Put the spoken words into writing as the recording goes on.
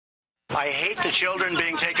I hate the children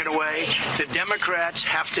being taken away. The Democrats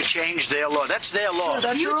have to change their law. That's their law. Sir,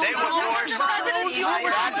 that's they your were law. forced.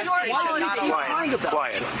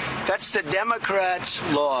 Quiet. That's the Democrats'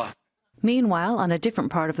 law. Meanwhile, on a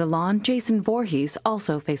different part of the lawn, Jason Voorhees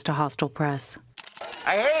also faced a hostile press.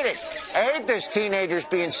 I hate it. I hate this teenagers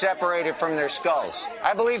being separated from their skulls.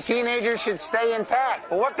 I believe teenagers should stay intact.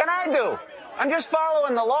 But what can I do? I'm just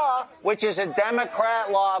following the law, which is a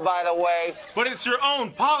Democrat law, by the way. But it's your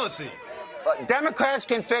own policy. Democrats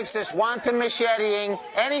can fix this wanton macheteing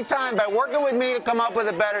anytime by working with me to come up with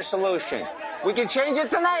a better solution. We can change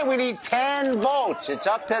it tonight. We need 10 votes. It's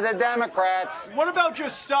up to the Democrats. What about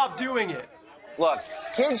just stop doing it? Look,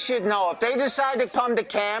 kids should know if they decide to come to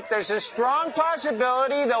camp, there's a strong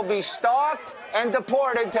possibility they'll be stalked and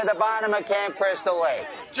deported to the bottom of Camp Crystal Lake.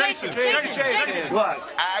 Jason.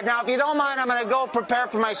 Look, now if you don't mind, I'm going to go prepare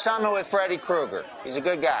for my summit with Freddy Krueger. He's a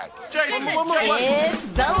good guy. Jason, It's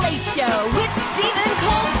the